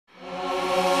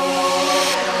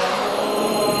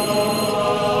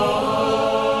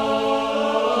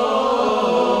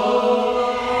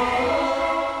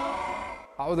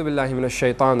billahi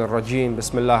minash shaitanir rajim.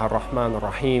 Bismillahir rahmanir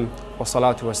rahim. Wa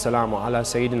salatu wa salamu ala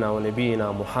sayyidina wa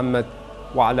nabiyyina Muhammad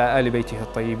wa ala ali baytihi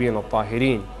at-tayyibin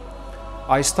at-tahirin.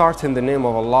 I start in the name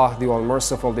of Allah, the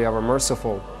All-Merciful, the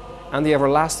Ever-Merciful, and the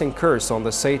everlasting curse on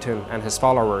the Satan and his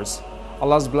followers.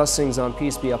 Allah's blessings and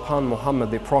peace be upon Muhammad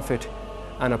the Prophet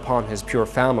and upon his pure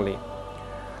family.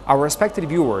 Our respected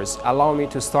viewers, allow me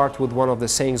to start with one of the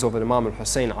sayings of Imam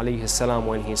Hussein alayhi salam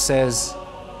when he says,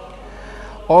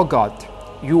 "O God,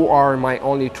 you are my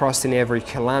only trust in every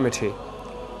calamity.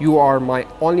 You are my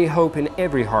only hope in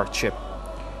every hardship.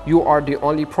 You are the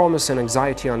only promise in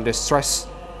anxiety and distress,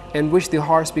 in which the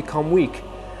hearts become weak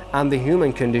and the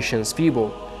human conditions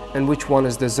feeble, in which one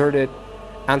is deserted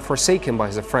and forsaken by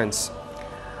his friends."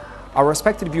 Our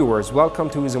respected viewers, welcome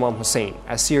to Imam Hussein,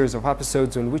 a series of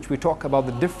episodes in which we talk about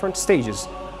the different stages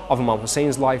of Imam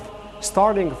Hussein's life,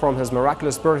 starting from his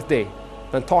miraculous birthday,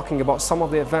 then talking about some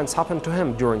of the events happened to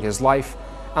him during his life,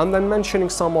 and then mentioning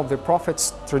some of the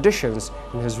Prophet's traditions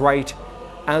in his right,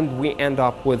 and we end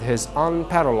up with his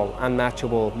unparalleled,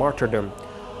 unmatchable martyrdom.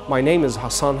 My name is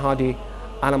Hassan Hadi,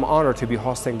 and I'm honored to be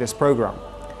hosting this program.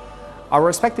 Our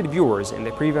respected viewers, in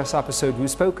the previous episode we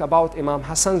spoke about Imam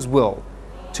Hassan's will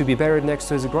to be buried next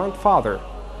to his grandfather.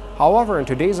 However, in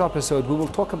today's episode we will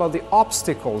talk about the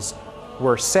obstacles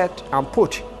were set and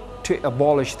put to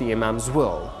abolish the Imam's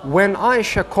will. When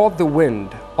Aisha caught the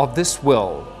wind of this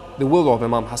will, the will of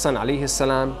Imam Hassan alayhi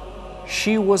salam,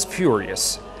 she was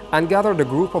furious and gathered a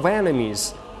group of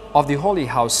enemies of the holy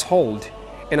household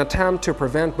in attempt to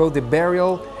prevent both the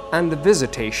burial and the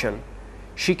visitation.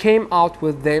 She came out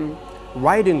with them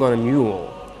riding on a mule.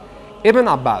 Ibn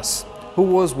Abbas, who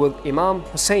was with Imam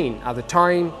Hussein at the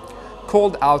time,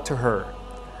 called out to her,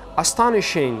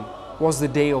 "Astonishing was the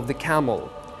day of the camel,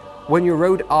 when you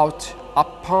rode out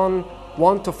upon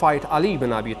one to fight Ali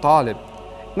ibn Abi Talib.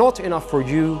 Not enough for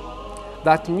you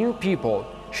that new people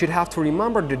should have to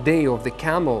remember the day of the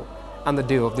camel and the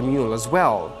day of the mule as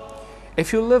well.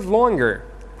 If you live longer,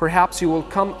 perhaps you will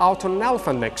come out on an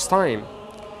elephant next time.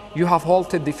 You have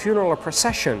halted the funeral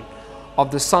procession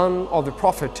of the son of the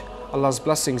Prophet, Allah's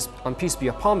blessings and peace be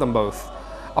upon them both.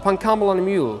 Upon camel and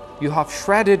mule, you have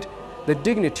shredded the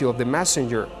dignity of the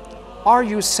messenger. Are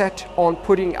you set on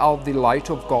putting out the light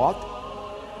of God?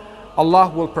 Allah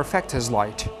will perfect his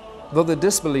light, though the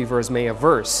disbelievers may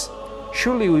averse.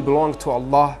 Surely we belong to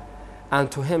Allah, and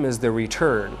to him is the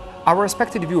return." Our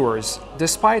respected viewers,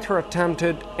 despite her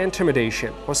attempted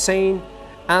intimidation, Hussein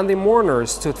and the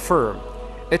mourners stood firm.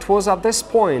 It was at this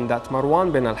point that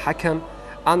Marwan bin al-Hakam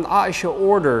and Aisha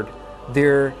ordered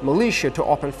their militia to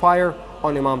open fire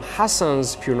on Imam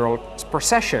Hassan's funeral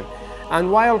procession,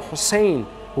 and while Hussein,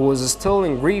 who was still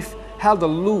in grief, held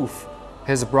aloof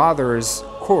his brother's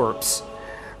corpse.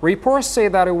 Reports say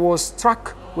that it was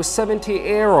struck with 70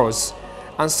 arrows,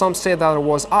 and some say that it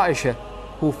was Aisha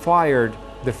who fired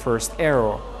the first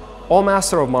arrow. O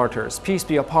Master of Martyrs, peace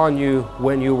be upon you,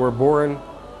 when you were born,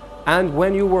 and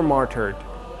when you were martyred,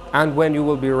 and when you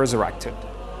will be resurrected.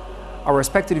 Our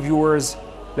respected viewers,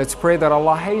 let's pray that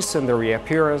Allah hasten the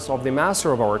reappearance of the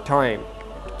master of our time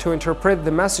to interpret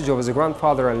the message of his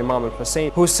grandfather Imam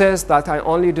Hussein, who says that I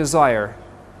only desire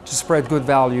to spread good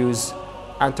values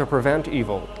and to prevent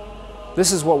evil.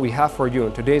 This is what we have for you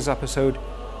in today's episode.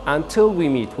 Until we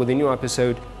meet with a new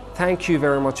episode, thank you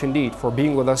very much indeed for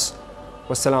being with us.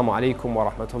 Wassalamu alaikum wa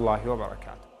rahmatullahi wa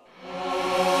barakatuh.